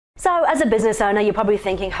So as a business owner, you're probably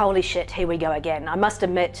thinking, holy shit, here we go again. I must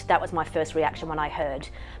admit, that was my first reaction when I heard.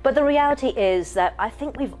 But the reality is that I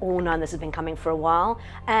think we've all known this has been coming for a while,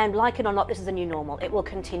 and like it or not, this is a new normal. It will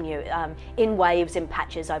continue in waves, in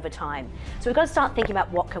patches over time. So we've got to start thinking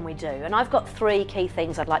about what can we do. And I've got 3 key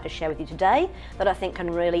things I'd like to share with you today that I think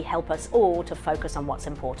can really help us all to focus on what's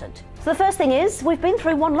important. So the first thing is, we've been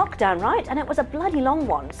through one lockdown, right? And it was a bloody long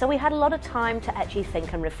one. So we had a lot of time to actually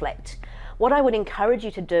think and reflect. What I would encourage you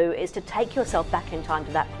to do is to take yourself back in time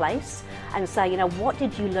to that place and say, you know, what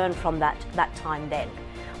did you learn from that time then?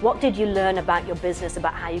 What did you learn about your business,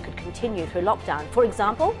 about how you could continue through lockdown? For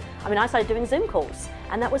example, I started doing Zoom calls,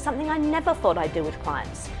 and that was something I never thought I'd do with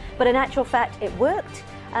clients. But in actual fact, it worked,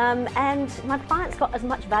 and my clients got as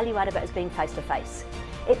much value out of it as being face-to-face.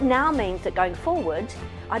 It now means that going forward,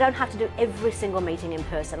 I don't have to do every single meeting in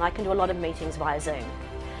person. I can do a lot of meetings via Zoom.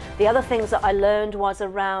 The other things that I learned was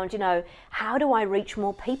around, how do I reach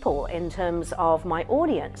more people in terms of my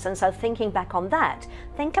audience? And so thinking back on that,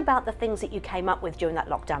 think about the things that you came up with during that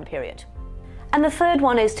lockdown period. And the third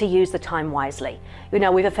one is to use the time wisely.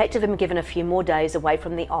 We've effectively been given a few more days away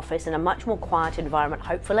from the office in a much more quiet environment,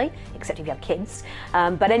 hopefully, except if you have kids.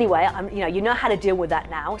 But anyway, you know how to deal with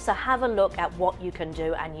that now. So have a look at what you can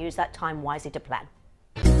do and use that time wisely to plan.